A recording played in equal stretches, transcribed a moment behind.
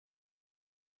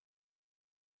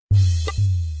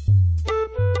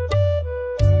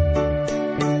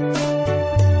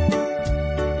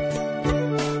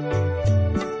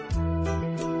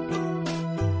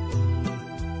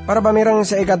Para pamirang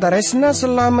seikataresna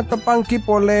selamat tepangki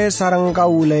pole sarang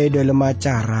kaule dalam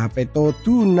acara Peto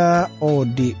Tuna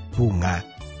Odi Bunga.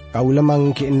 Kaule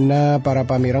mangkina para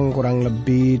pamirang kurang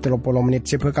lebih 30 menit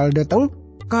sebekal datang.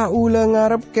 Kaule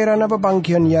ngarep kerana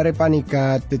pepangkian yare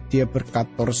panika tetia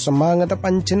berkator semangat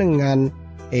panjenengan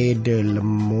dalam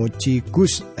moci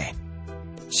Guste.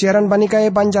 Siaran panika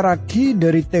pancaraki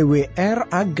dari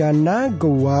TWR Agana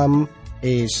Guam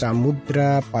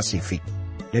Samudra Pasifik.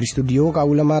 Dari studio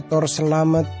kaula matur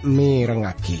selamat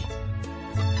mirengaki.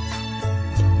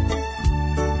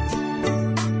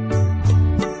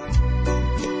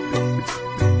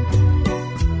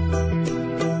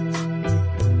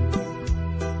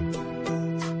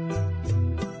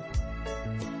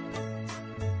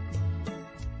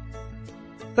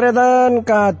 Tretan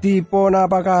kati pon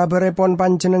apa kabar pon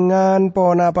panjenengan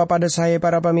pon apa pada saya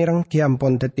para pamireng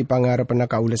kiampun teti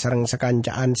pangarepna kaula sareng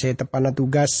sekancaan setepana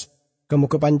tugas.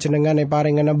 Kemuka panjenengan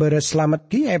paringana bereselamat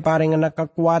ki paringana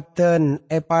kekuatan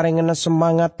paringana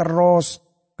semangat terus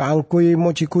kaangkuy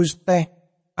moci Guste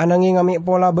ananging ngami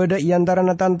pola beda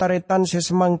iantarana tantaretan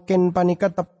sesemangkin panika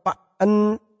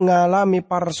tepaan ngalami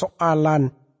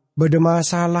persoalan beda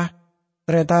masalah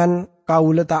tretan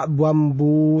kaula tak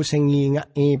bambu senginga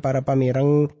para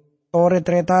pamireng tore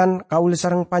tretan kaula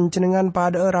sareng panjenengan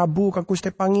pada Rabu ka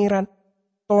Guste Pangeran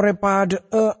tore pada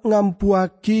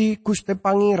ngampuaki Guste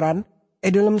Pangeran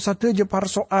dalam satu je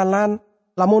persoalan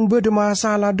lamun beda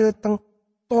masalah dateng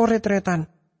tore tretan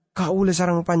kaula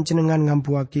sareng panjenengan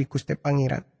ngampuaki Guste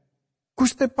Pangeran.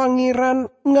 Guste Pangeran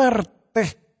ngarteh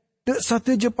dek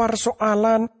satu je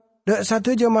persoalan dek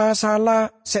satu je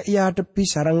masalah seyadepi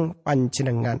sareng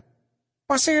panjenengan.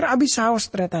 Pasir abis saos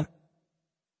tretan.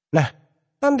 Nah,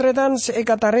 tan tretan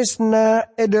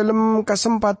seikataresna dalam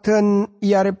kesempatan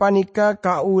iare panika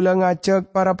kaula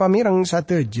ngajak para pamireng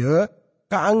satu je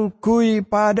kaangkuy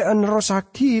pada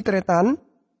nerosaki tretan.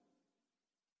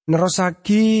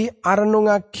 Nerosaki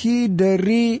arenungaki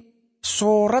dari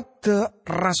surat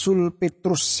Rasul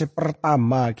Petrus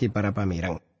sepertama ki para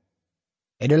pamirang.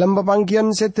 Dalam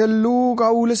pepanggian setelu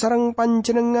kaula sareng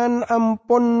panjenengan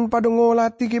ampun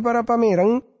padongolati ki para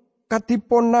pamirang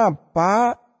katipun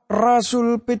apa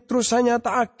Rasul Petrus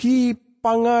nyataaki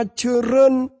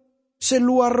pangajaran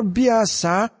seluar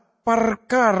biasa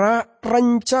perkara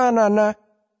rencanana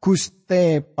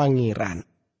Guste Pangeran.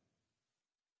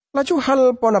 Laju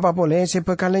hal pon apa boleh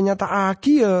sebekalinya tak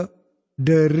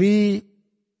dari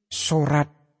surat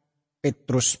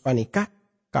Petrus panika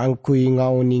kangkui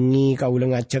ngauningi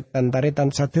kaula ngajak tantaretan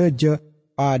sadeja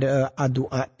pada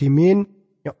adua dimin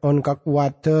nyon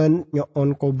kekuatan nyon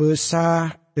kobesah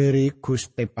dari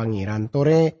Guste Pangeran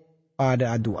tore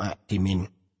pada adua dimin.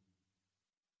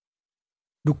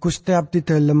 Guste abdi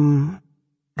dalam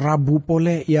Rabu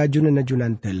pole ya junan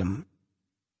dalam.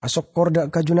 Asok korda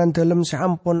kajunan dalam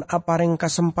seampun apareng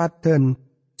kesempatan.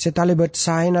 Setalibat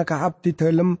saena ka abdi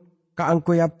dalam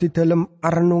kaangkoy abdi dalam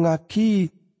arnungaki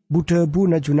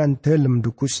budabu najunan dalam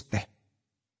du Guste.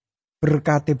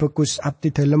 Berkati bekus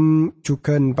abdi dalam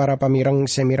juga para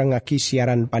pamirang semirangaki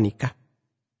siaran panika.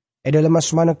 Dalam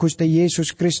asmana Guste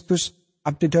Yesus Kristus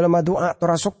abdi dalam doa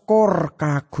torasokor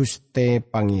ka Guste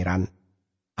Pangeran.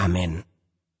 Amin.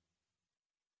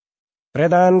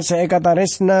 Tretan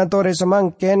seikataresna tore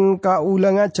semangken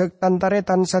kaula ngajak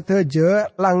tantaretan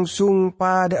sadeja langsung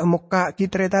pada muka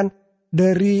kitretan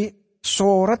dari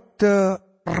surat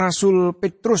Rasul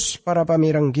Petrus para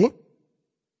pamirang ki.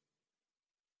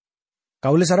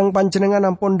 Kaula sareng panjenengan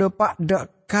ampun depak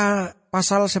deka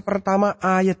pasal sepertama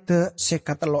ayat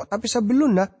sekatelo. Tapi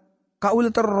sebelumnya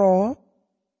kaula tero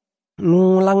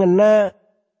nulangena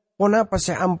pona pas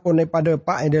ampune pada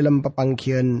pak dalam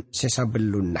pepanggian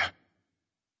sesabelunna.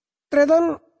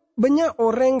 Tretan banyak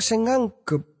orang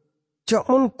senganggep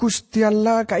jakmun Gusti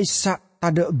Allah kaisa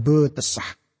tada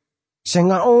betesah.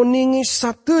 Sengaoningi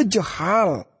satu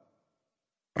jehal.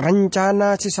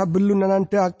 Rencana sesabelunna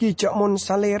daki jakmun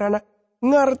salerana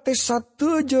ngarte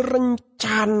satu je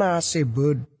rencana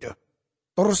sebeda.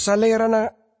 Terus salerana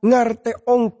ngarte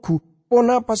ongku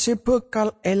pona pas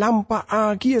bekal elampa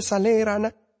agi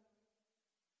salerana.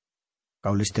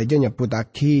 Kaulis teja nyebut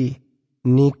aki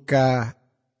nikah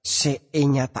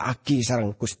seenya taaki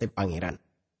sareng Guste Pangeran.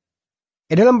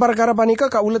 Dalam perkara panika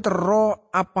kaula tero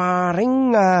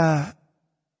aparenga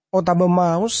otaba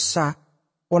mausa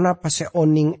ona pase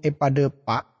oning pada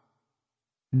pak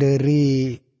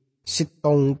dari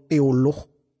sitong teolog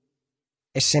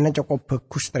esena cukup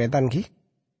bagus tretan ki.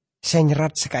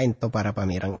 Senyerat sekainto para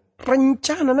pamirang.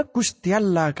 Rencana na Gusti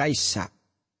Allah kaisa.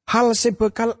 Hal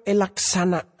sebekal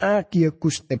elaksana agia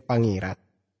Guste Pangeran.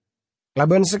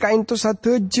 Laban sekainto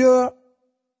sateja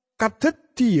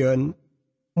kadetian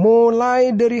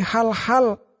mulai dari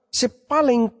hal-hal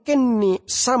sepaling kini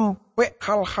sampai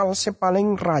hal-hal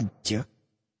sepaling raja.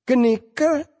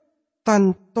 Kenika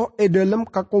tanto dalam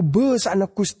kakobe sana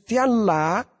Gusti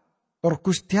Allah, tor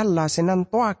Gusti Allah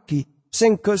senantoaki,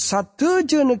 sing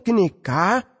kesateja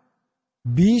kenika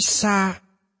bisa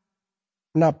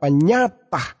napa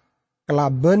nyata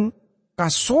kelaben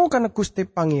kasokan Gusti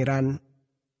Pangeran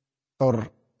tor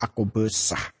aku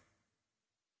besah.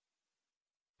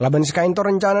 Kelaben sekain tor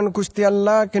rencana Gusti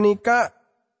Allah kenika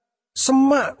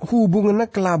semak hubungannya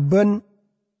kelaben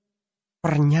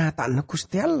pernyataan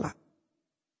Gusti Allah.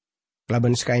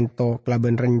 Kelaben sekain to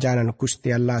kelaben rencana Gusti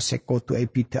Allah sekotu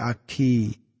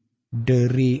epidaaki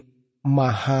dari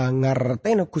maha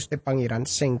ngartena Gusti Pangeran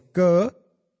sing ke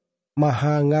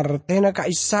maha ngartena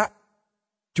kaisa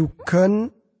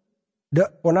juken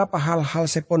dek ponapa hal-hal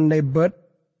sepon lebet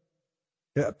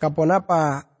dek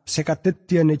kaponapa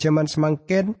sekadedian zaman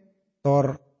semangkin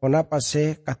tor ponapa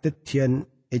sekadedian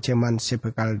zaman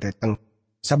sebekal dateng.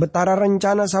 Sabetara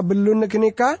rencana sabelun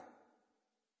kenika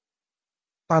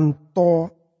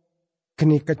tanto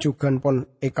kenika jugan pon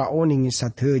eka oning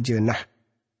sadeje nah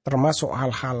termasuk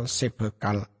hal-hal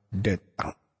sebekal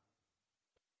datang.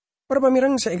 Para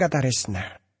pamirang seeka taresna.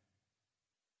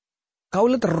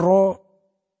 Kaula tero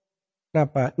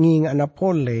napa ngingana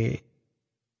pole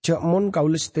jakmon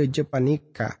kaula seteje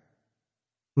panika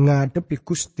ngadepi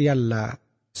Gusti Allah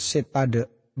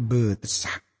setade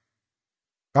betesah.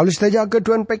 Kaula seteje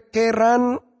keduan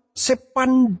pikiran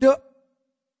sepande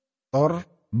tor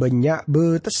banyak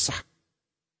betesah.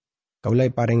 Kaula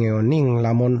paring oning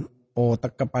lamun o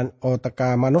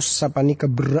teka manusia panika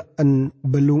bereen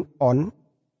belung on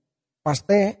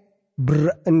paste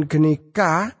bereen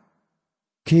kenika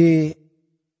ke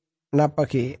napa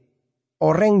ke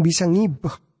orang bisa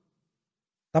ngibah.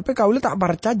 Tapi kaula tak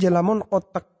percaya lamun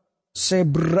otak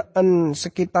sebereen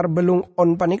sekitar belung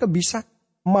on panika bisa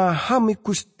mahami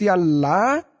Gusti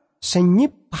Allah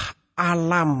senyipah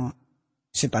alam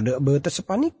setade betes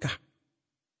panika.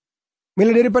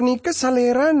 Mila dari panika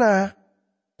salerana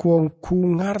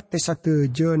kuangku ngarte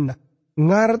satejena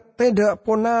ngarte dak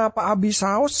pona apa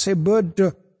abisaos sebeda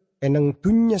eneng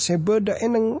dunya sebeda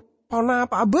eneng pona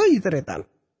apa abai teretan.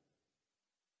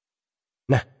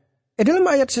 Nah, dalam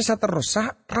ayat sesa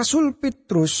terusah Rasul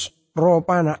Petrus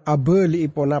ropana abeli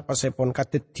ipona apa sepon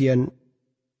katetian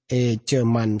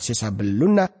jeman sisa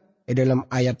beluna dalam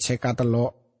ayat seka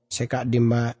telo seka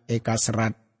dima eka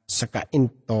serat seka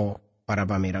into para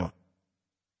pamirang.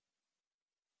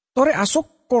 Tore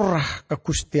asok korah ke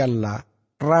Gusti Allah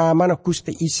ramana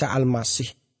Gusti Isa Almasih.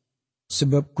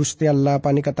 Sebab Gusti Allah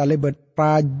panika talebet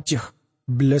pajah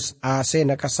beles ase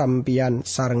na kasampian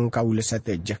sareng kaula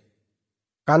sateja.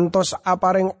 Kantos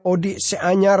apareng odi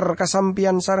seanyar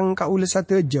kasampian sareng kaula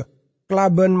sateja.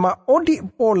 Kelaban ma odi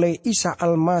pole Isa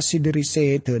Almasih dari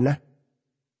sedena.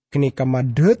 Kenika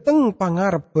madeteng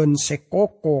pangarben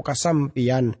sekoko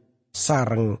kasampian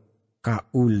sareng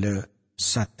kaula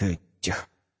sateja.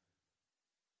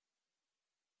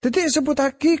 Tetek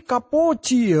sebutaki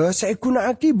kapoci ya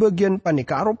segunaki bagian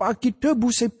panika arupa aki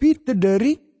debu sepite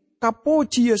dari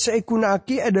kapoci ya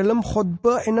segunaki dalam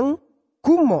khotbah eneng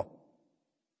kumo.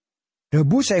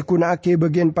 Debu segunaki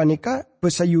bagian panika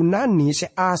bahasa Yunani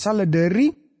seasal dari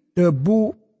debu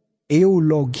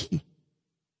eologi.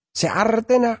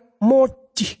 Seartena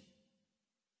moci.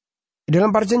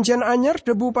 Dalam perjanjian anyar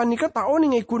debu panika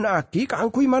taoning egunaki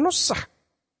kaangkui manusia.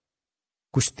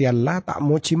 Gusti Allah tak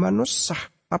moci manusia.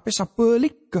 Tapi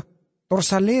sabelik ke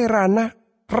torsalerana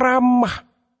ramah.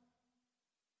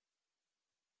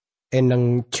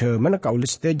 Enang jaman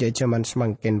kaulis teja jaman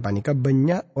semakin panika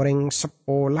banyak orang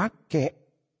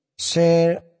sepolake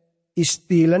se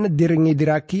istilahnya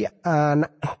direngi-diraki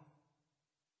anak.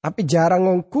 Tapi jarang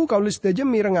ngongku kaulis teja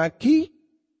mirengaki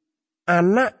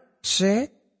anak se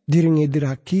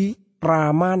direngi-diraki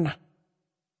ramana.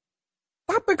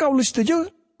 Tapi kaulis teja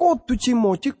kotu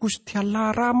cimoci Gusti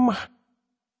Allah ramah.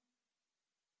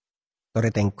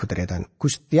 Toretengku teretan.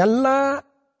 Gusti Allah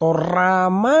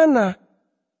toramana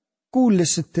kule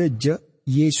seteja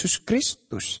Yesus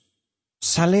Kristus.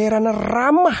 Salerana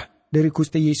ramah dari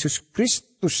Gusti Yesus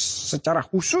Kristus secara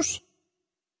khusus.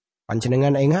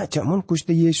 Panjenengan engak jakmon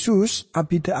Gusti Yesus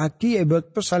abida aki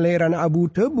ebekto salerana abu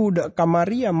debu dak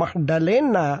Maria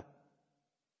Magdalena.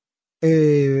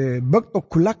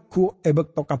 Bekto kulaku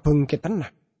ebekto kabengketan.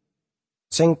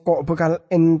 Sengkok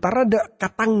bekal entara dak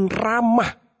katang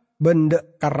ramah. Benda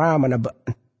karama na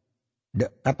baan.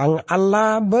 Dek katang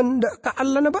Allah benda ka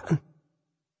Allah na baan.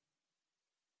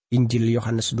 Injil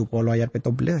Yohanes 20 ayat 17.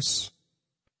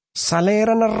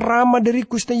 Salera na rama dari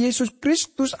Gusti Yesus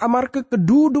Kristus amar ke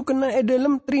kedudukan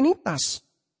dalam Trinitas.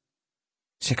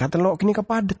 Sekatelok kini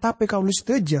kepada tapi kaulus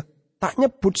teja. Tak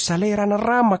nyebut salerana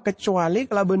ramah kecuali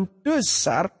kelaban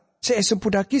dasar.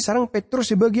 Sepudaki sarang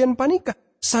Petrus sebagian panika.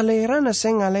 Salerana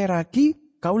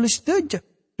sengaleraki kaulus teja.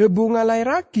 Debu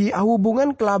ngaleraki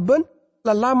hubungan kelaban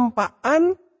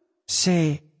lelampaan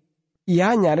ia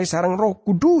nyari sarang Roh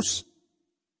Kudus.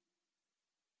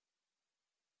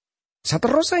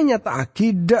 Saterusnya nyata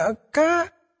akidaka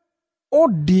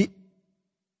odi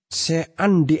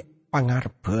andi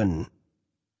pangarben.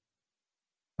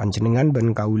 Panjenengan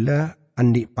ben kaula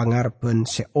andi pangarben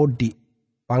odi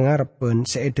pangarben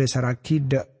dasar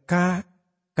akidaka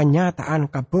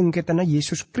kenyataan kabangkitan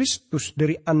Yesus Kristus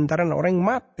dari antara orang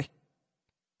mati.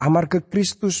 Amarga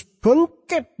Kristus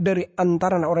bangkit dari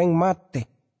antara orang mati.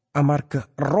 Amarga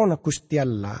Rona Gusti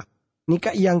Allah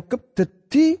nika yang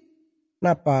dadi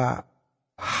napa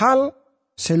hal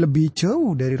selebih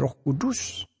jauh dari Roh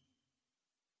Kudus.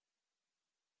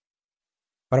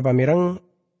 Para pamireng,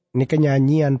 nika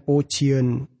nyanyian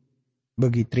pujian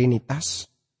bagi Trinitas.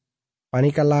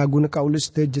 Panika lagu na kaulus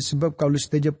teja sebab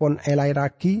kaulus teja pon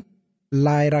lairaki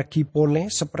pole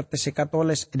seperti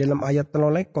sekatoles dalam ayat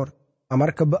 13.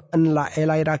 Amarga baan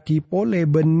lairaki pole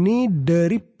benih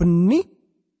dari benih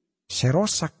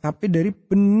serosak tapi dari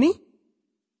benih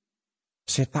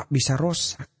saya tak bisa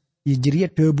rosak. Ya jeria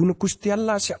debu na Gusti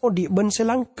Allah saya odi ben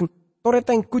selangkeng. Tore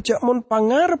tengku cak mon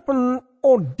pangarpen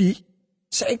odi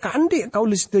saya kandi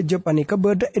kaulus teja panika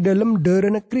beda dalam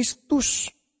darana Kristus.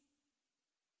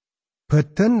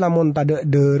 Beten lamun tada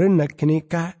darana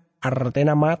kenika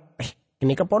artena mate.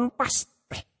 Kenika pon paste.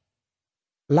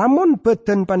 Lamun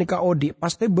beten panika odi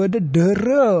pasti beda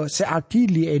dere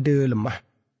seakili lemah.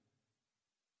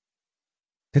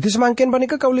 Jadi semakin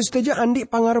panika kaulus teja andi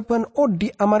pangarepan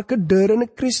odi amarga darana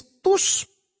Kristus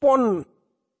pon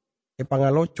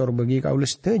pangalocor bagi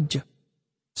kaulus teja.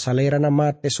 Salerana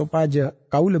mate sopaja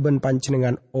kauleben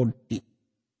panjenengan odi.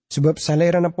 Sebab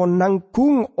salerana pon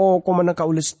nanggung komana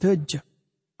kaulus teja.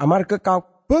 Amarga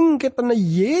kabangkitan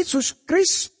Yesus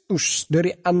Kristus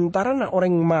dari antarana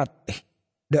orang mate.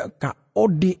 Dak ka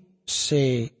odi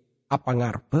se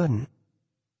apangarben.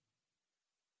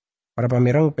 Para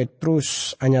pamirang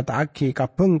Petrus anyataake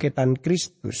kabangkitan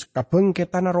Kristus,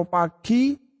 kabangkitan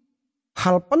aropaki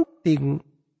hal penting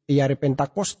iare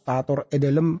Pentakosta atau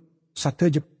dalam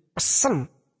satu pesen.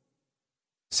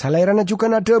 Salerana juga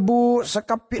nada bu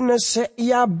sekapina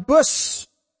seiyabes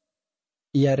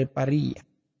iare paria.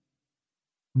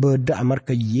 Beda amar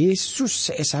ke Yesus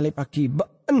seesale paki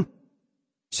been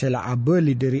sela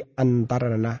abeli dari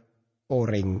antarana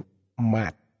orang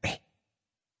mat.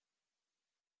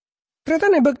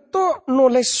 Kereta nebekto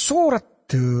nulis surat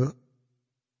de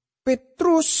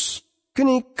Petrus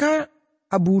kenika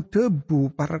abu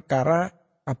debu perkara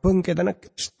kabangkitan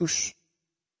Kristus.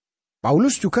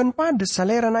 Paulus juga pada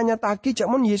salera nanya taki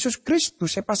jamon Yesus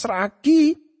Kristus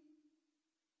pasraki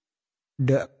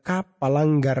deka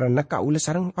palanggarana kaula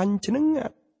sareng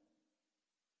panjenengan.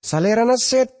 Salerana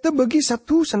sete bagi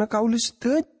satu sana kaulis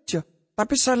teja,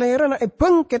 tapi salerana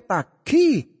bangkitaki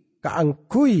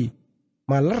kaangkui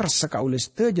maler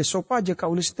sakaulis teja sopaja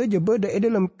kaulis teja beda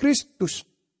dalam Kristus.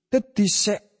 Teti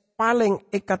se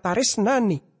paling ekataris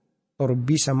nani tor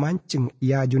bisa mancing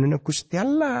ya junana Gusti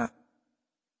Allah.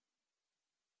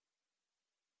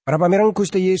 Para pamirang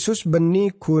Gusti Yesus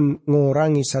beni kun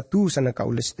ngorangi satu sana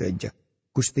kaulis teja.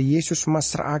 Gusti Yesus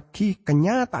masraki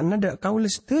kenyataan ada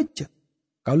kaulis teja.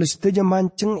 Kaulis teja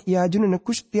mancing ya junana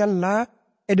Gusti Allah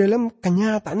dalam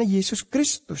kenyataan Yesus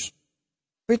Kristus.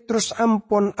 Petrus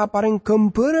ampon apareng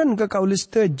gemberan ke kaulis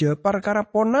teja perkara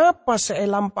ponapa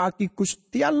seelampaki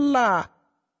Gusti Allah.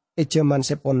 Jaman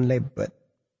sepon lebet.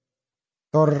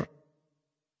 Tor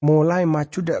mulai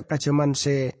maju dak ka jaman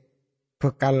se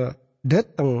bekal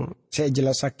dateng saya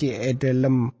jelasaki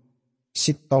dalam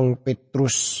sitong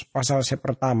Petrus pasal se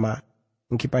pertama.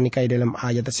 Ngkipanikai dalam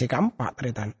ayat se keempat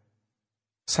retan.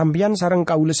 Sampian sareng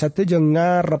kaulis teja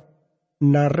ngarep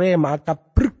narema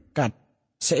akad berkat.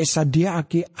 Seesa dia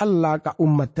aki Allah ka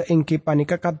umat engke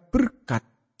panika kat berkat.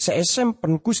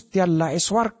 Seesempen Gusti Allah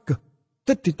eswarga.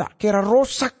 Tadi tak kira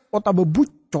rosak otabe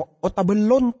bucok otabe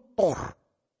lontor.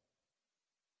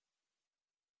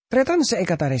 Tretan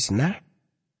seekata resna.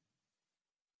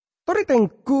 Tori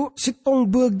tengku sitong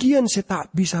bagian se tak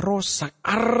bisa rosak.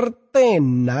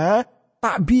 Artena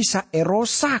tak bisa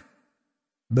erosak.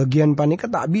 Bagian panika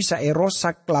tak bisa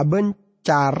erosak laban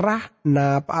cara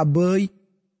napa abei.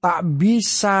 Tak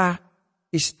bisa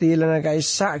istilahnya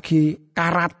kaisa ki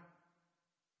karat.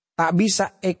 Tak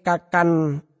bisa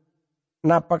ekakan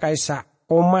napa kaisa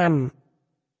koman.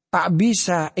 Tak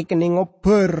bisa ekeni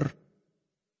ngober.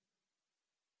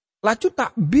 Laju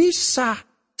tak bisa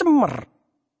cemer.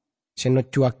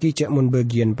 Senot cuaki cek mun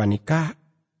bagian panika.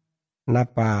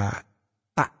 Napa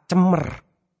tak cemer,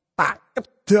 tak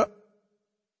kedek.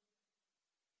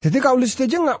 Jadi kaulis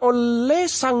saja nggak oleh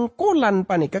sangkolan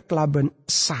panika kelaban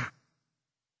esa.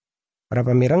 Para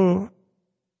pemireng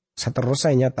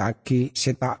seterusnya nyataki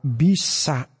saya tak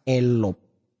bisa elop.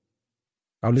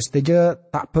 Kaulis saja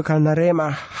tak bakal narema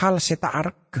hal saya tak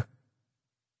arke.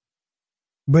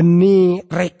 Beni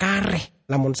rekare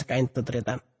lamun sekain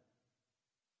tetritan.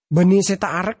 Beni saya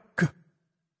tak arke.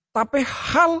 Tapi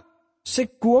hal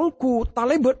seguangku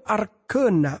talebet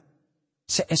arkena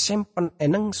seesempen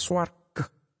eneng suarga.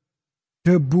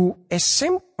 Debu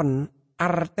esempen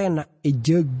artena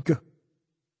ejege.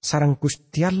 Sarang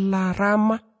Gusti Allah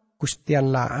Rama, Gusti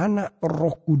Allah Anak,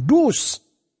 Roh Kudus,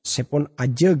 sepon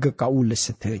ajege kaula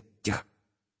seteja.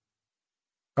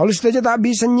 Kalau seteja tak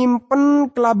bisa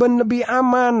nyimpen kelaban lebih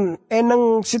aman,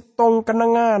 eneng sitong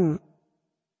kenangan.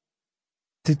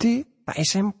 Jadi tak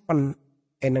esempen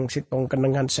eneng sitong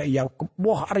kenangan sayang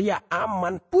kebuah Arya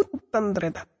aman punten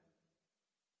ternyata.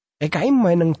 Kai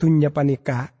eneng tunya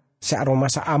panika searoma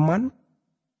sa aman,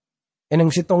 eneng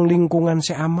sitong lingkungan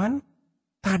se aman.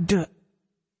 Tade.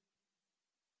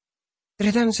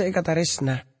 Tretan saya kata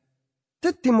resna.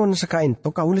 Tetimun sekain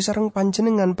to kauli sarang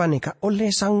panjenengan panika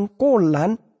oleh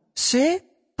sangkolan se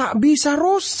tak bisa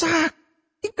rusak.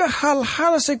 Ika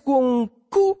hal-hal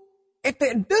sekungku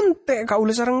etek dente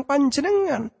kauli sarang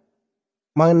panjenengan.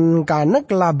 Mangkana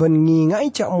kelaban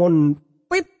ngingai cak mon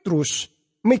Petrus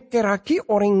mikiraki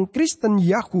orang Kristen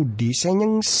Yahudi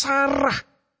senyeng sarah.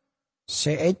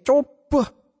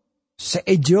 Coba.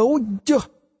 Jauh-jauh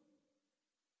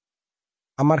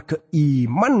amar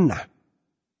keiman nah.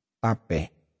 Tapi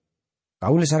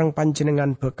kaula sareng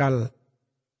panjenengan bekal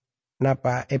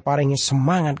napa paringi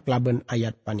semangat kelaban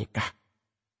ayat panikah.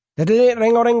 Jadi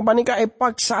reng-reng panikah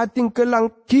pak saating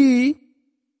kelangki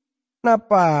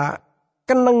napa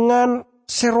kenengan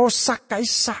serosak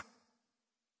kaisa.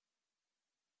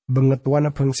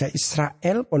 Bengetuana bangsa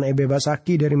Israel pon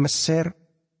bebasaki dari Mesir.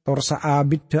 Torsa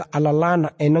abid de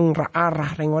alalana eneng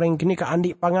raarah reng-oreng kini ke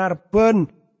andi pangarben.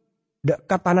 Dek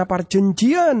katana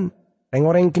parjanjian.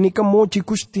 Reng-oreng kini ke moji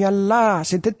Gusti Allah.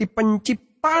 Sedeti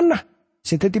penciptana.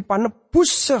 Sedeti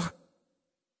panebus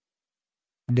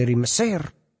dari Mesir.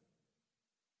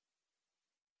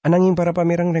 Ananging para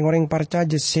pamirang reng-oreng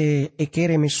parcaja se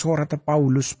ekere suara te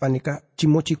Paulus panika.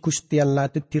 Cimoci Gusti Allah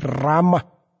teti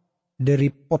ramah.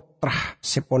 Dari potrah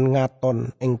sepon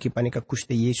ngaton engki panika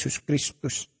Gusti Yesus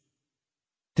Kristus.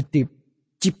 Tetip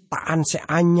ciptaan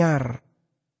seanyar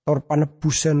tor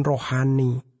panebusan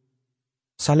rohani.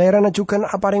 Salerana juga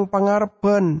aparing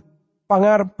pangarben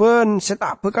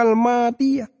setak bekal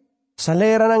mati ya.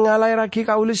 Salerana ngalai ragi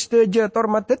kaulis teja tor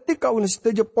matetik kaulis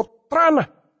teja potrana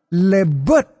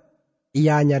lebet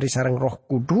ia nyari sarang Roh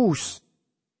Kudus.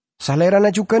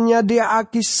 Salerana juga nyadia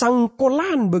aki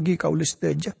sangkolan bagi kaulis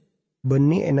teja.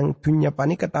 Beni enang dunya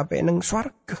pani ketape enang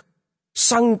swarga.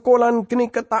 Sangkolan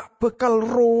kini ketak bekal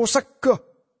rosak ke.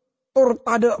 Tor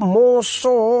tada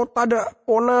moso, tada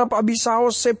pona pa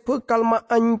bisao se bekal ma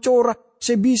ancora,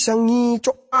 se bisa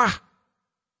ngicok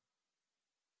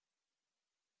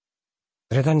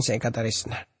Tretan saya kata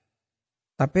resna.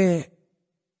 Tapi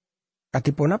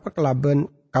katipona pa kelaban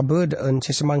kabedaan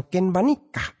se semangkin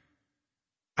banikah.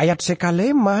 Ayat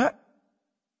sekalema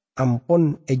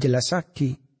ampun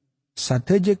jelasaki.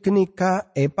 Sateje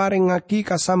kenika parengaki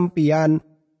kasampian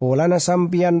polana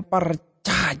sampian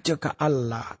percaya ke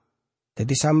Allah.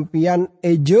 Jadi sampian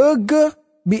jaga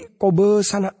bi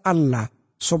kobesana Allah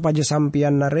supaya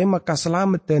sampian narema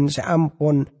keselamatan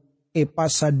seampun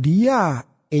pasadia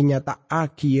nyata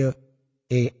akhir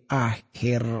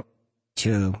akhir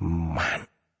cuman.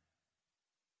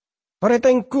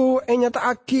 Paretengku nyata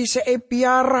aki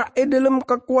piara dalam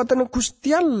kekuatan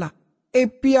Gusti Allah.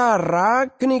 Piara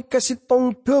kini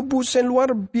kesitong debu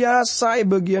luar biasa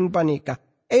bagian panika.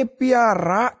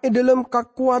 Piara dalam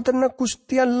kekuatan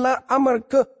Gusti Allah amar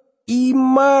ke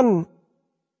iman.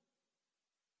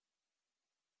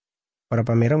 Para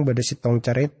pamirang bada sitong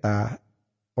careta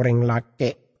orang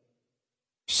lake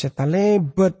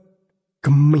setalebet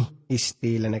gemih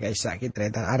istilahnya kayak sakit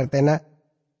ternyata artena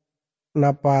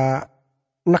napa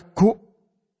neku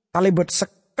talebet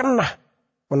sekenah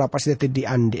kenapa sih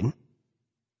diandin.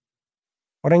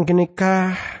 Orang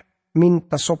kenikah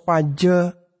minta sopaja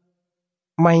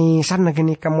mai sana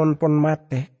kenikah monpon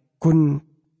mate kun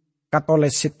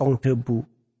katoles sitong debu.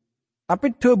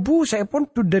 Tapi debu saya pun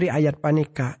tuh dari ayat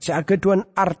panika. Saya agaduan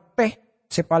arte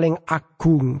saya paling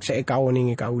agung saya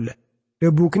kauningi kaula.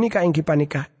 Debu kenikah ingki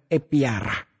panika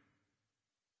piara.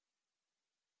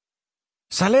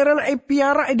 Salerana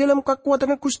piara dalam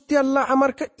kekuatan Gusti Allah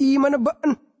amarga iman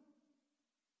baan.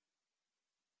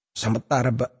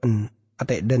 Sementara baan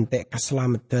ate dente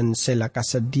keselamatan sela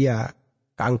kasedia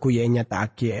kaangku ya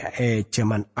nyataake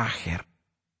zaman akhir.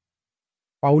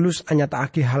 Paulus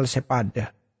anyataake hal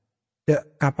sepada.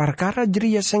 De kaparkara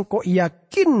jeria sengko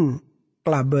yakin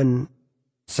kelaben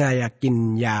saya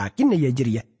yakin ya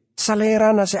jeria.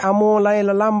 Salerana se amolai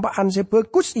lelambaan se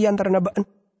bagus iantara baan.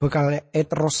 Bekal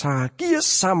terosaki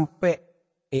sampai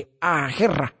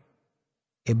akhir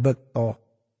bekto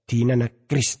dinana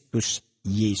Kristus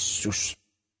Yesus.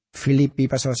 Filipi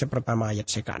pasal pertama ayat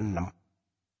ke-6.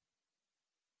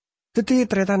 Teti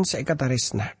tretan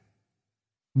sekatarisna.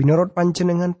 Binurut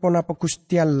panjenengan ponapa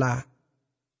Gusti Allah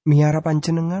miara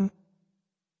panjenengan.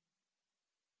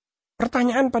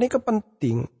 Pertanyaan paling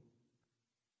penting.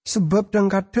 Sebab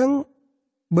kadang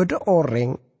beda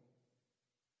orang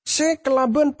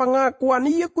sekelaban pengakuan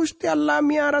iya Gusti Allah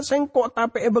miara sengkok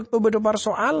tapi bekto beda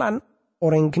persoalan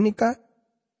orang gini ka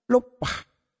lupa.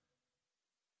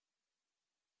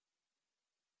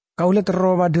 Kau lihat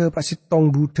terowade pasti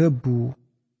tong debu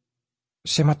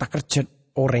semata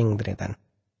kerjet orang teretan.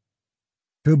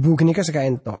 Debu gini ka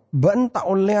sekain to benta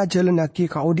oleh ajalan lagi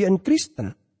kau dian Kristen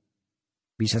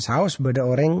bisa saus beda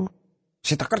orang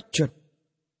seta kerjet.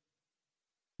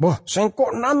 Boh sengkok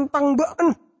nantang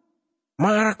baan.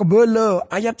 Marah kebele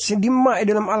ayat sedima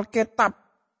dalam Alkitab.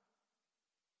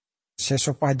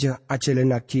 Sesopaja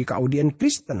ajalan lagi kaudian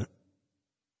Kristen.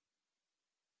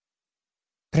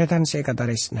 Tretan saya kata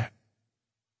resna.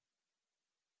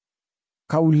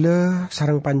 Kaula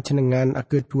sarang panjenengan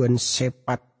ageduan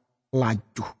sepat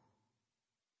laju.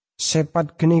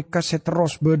 Sepat genika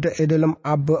seteros beda dalam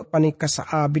abe panika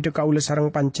saabi de kaula sarang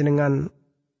panjenengan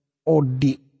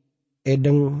odi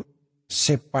edeng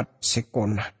sepat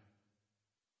sekona.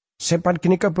 Sepat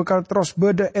genika bekal terus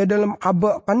beda dalam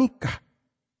aba panika.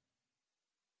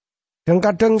 Dan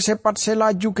kadang sepat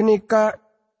selaju genika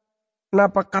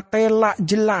napa katela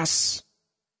jelas.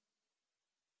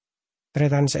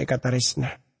 Tretan saya kata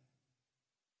resna.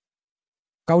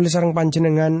 Kauli sarang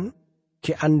panjenengan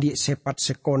ki andi sepat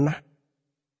sekona.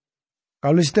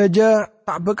 Kauli saja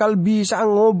tak bekal bisa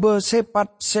ngobe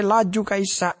sepat selaju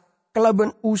kaisa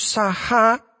kelaban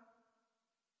usaha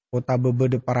kota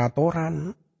bebede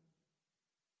peraturan.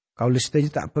 Kaulis tadi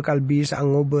tak bekal bisa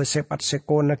ngobe sepat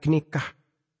sekona kinikah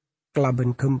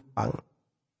kelaban gempang.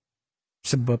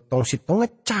 Sebab tong si tong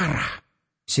cara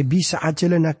sebisa aja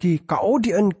lenaki kau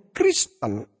dian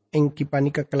Kristen engki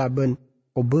panika kelaban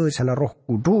kobe sana Roh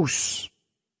Kudus.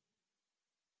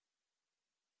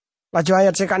 Laju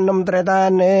ayat seka 6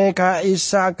 tretan ka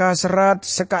isa ka serat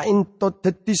seka intot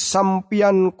deti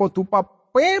sampian kotupa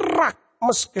perak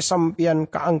meski sampian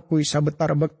kaangkui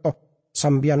sabetar bekto.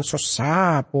 Sambian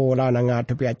sosapo lah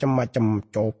ngadepi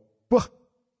macam-macam coba.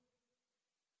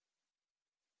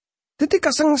 Jadi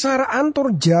kesengsaraan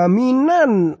tur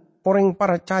jaminan orang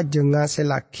para cajeng ngase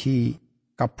lagi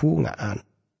kabungaan.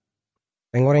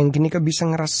 Orang gini ka bisa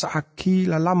ngerasa aki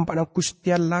lalampa na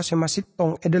Gusti Allah semasih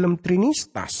tong dalam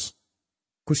trinistas.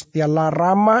 Gusti Allah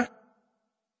ramah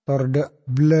torde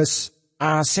bles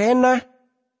asena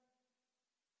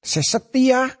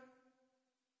sesetia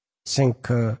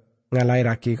sengke ngalai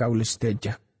raki kaulis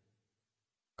teja.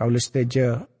 Kaulis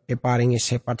teja paringi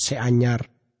sepat seanyar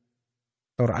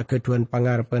tor ageduan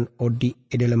pangarpen odi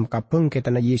dalam kapeng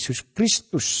ketana Yesus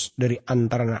Kristus dari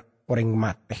antara orang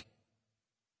mati.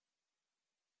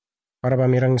 Para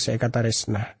pamirang saya kata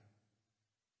resna.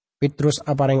 Petrus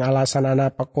apareng alasan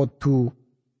anak pakodu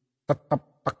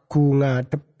tetap teguh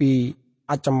ngadepi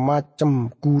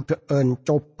acem-macem gudeen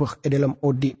coba dalam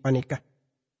odi panika.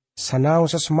 Sanau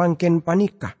sesemakin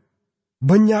panika.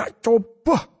 Banyak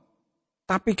coba.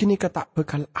 Tapi kini tak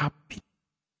bekal api.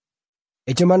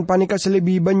 Jaman panika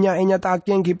selebih banyak nyata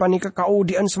yang ki panika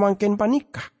kaudian semakin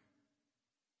panika.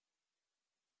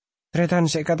 Tretan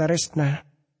saya kata resna.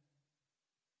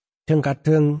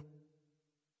 Kadang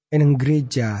eneng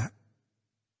gereja.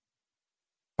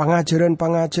 Pengajaran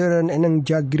eneng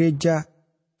gereja.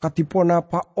 Katipun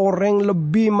apa orang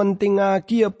lebih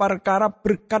mentingaki perkara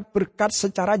berkat-berkat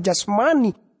secara jasmani.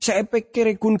 Saya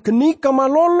pikir kun genika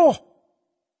maloloh.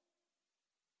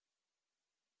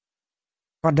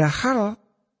 Padahal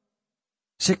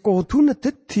sekodune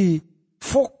dadi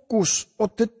fokus o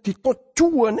dadi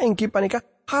tujuan engki panika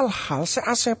hal-hal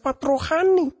seasepat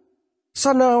rohani.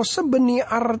 Sana sebeni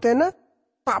artena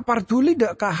tak parduli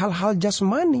dak ka hal-hal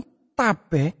jasmani,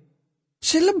 tapi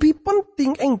selebih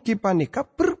penting engki panika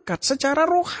berkat secara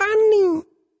rohani.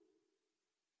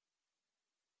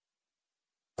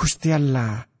 Gusti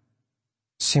Allah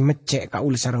semecek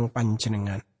kaul sareng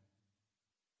panjenengan.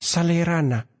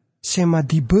 salerana sema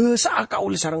dibesa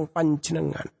kaula sareng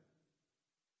panjenengan.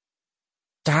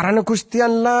 Carana Gusti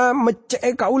Allah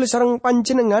mecek kaula sareng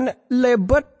panjenengan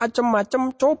lebet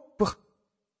acem-macem coba.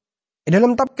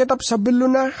 Dalam tab kitab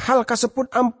sebelumnya hal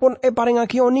kasebut ampun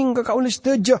paringaki oning ke kaula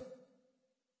sedaya.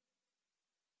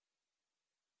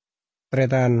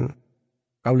 Tretan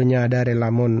kaula nyadare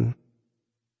lamun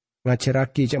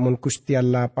ngaceraki cek mun Gusti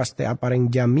Allah pasti apareng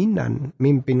jaminan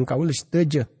mimpin kaula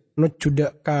sedaya no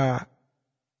cudak ka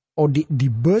odik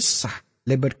dibesah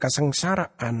lebet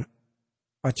kasengsaraan.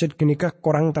 Pacet genikah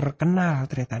kurang terkenal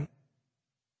tretan.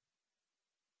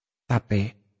 Tapi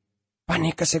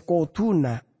panika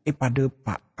sekotuna pada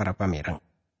pak para pamirang.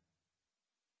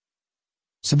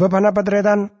 Sebab apa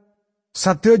tretan?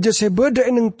 Satu aja sebeda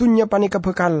eneng tunya panika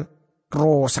bekal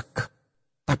rosak.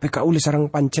 Tapi kauli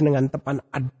sarang panjenengan tepan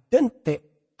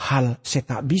adente hal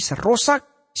saya tak bisa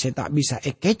rosak, saya tak bisa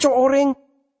keco orang,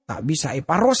 tak bisa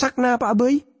parosak na apa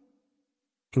abai.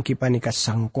 Engki panika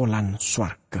sangkolan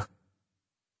swarga.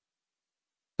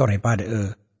 Tore pada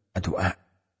doa.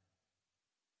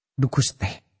 Dukus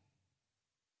teh.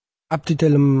 Abdi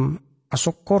dalam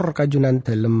asokor kajunan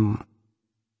dalam.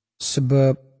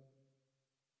 Sebab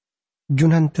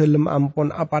junan dalam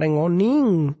ampun apareng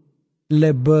oning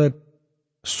lebet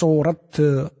surat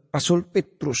Rasul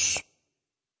Petrus.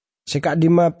 Sekak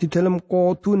dimab di dalam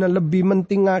kotuna lebih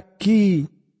penting lagi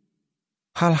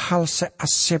hal-hal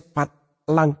seasepat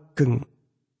langgeng.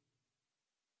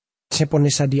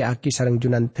 Sepone sadiaki sareng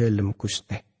junan dalam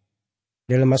Gusti.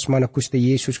 Dalam asmana Gusti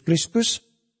Yesus Kristus,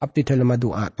 abdi dalam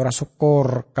doa tora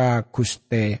syukur ka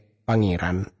Gusti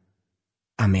Pangeran.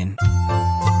 Amin.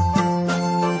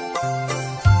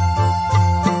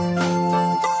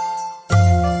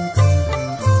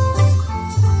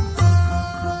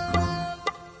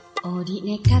 Odi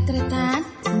nekat retan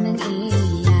nang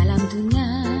alam dunia.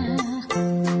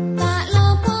 Tak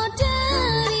lopo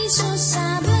dari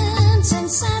susah ben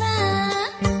sengsara.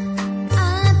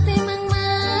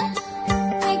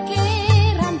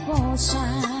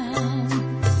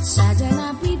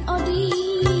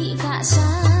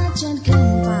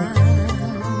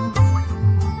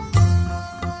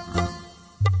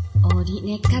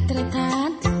 Nekat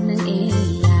retan nang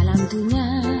alam dunia.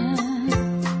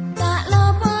 Tak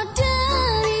lopo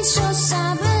dari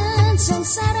susah ben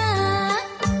sengsara.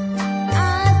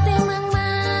 Ate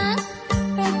mang-mang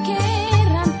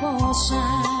pikiran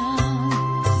bosan.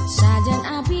 Sajan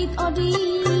abid odi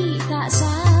tak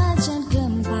sajan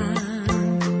gempang.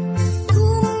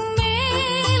 Kumelange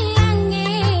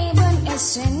ben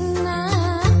esena.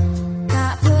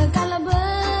 Tak bekal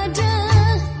beda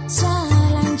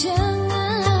salang jeng.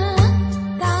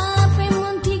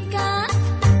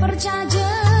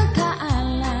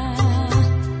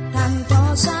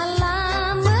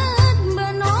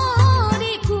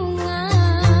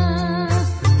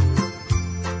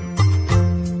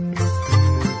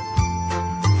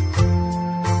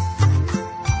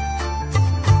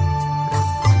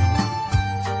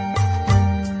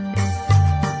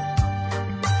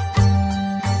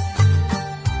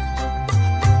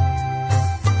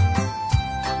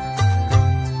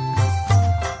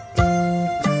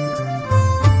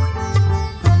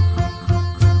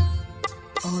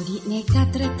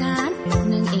 Nekat retan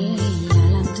nang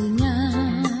alam dunia.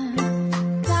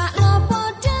 Tak lopo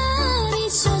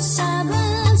dari susah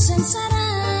ben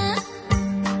sengsara.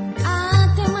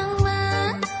 Ate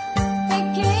mang-mang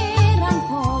pikiran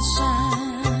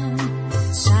bosan.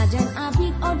 Sajan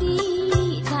abid odi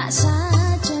tak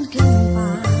sajan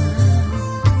gempang.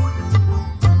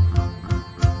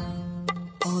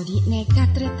 Odi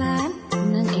nekat retan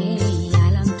nang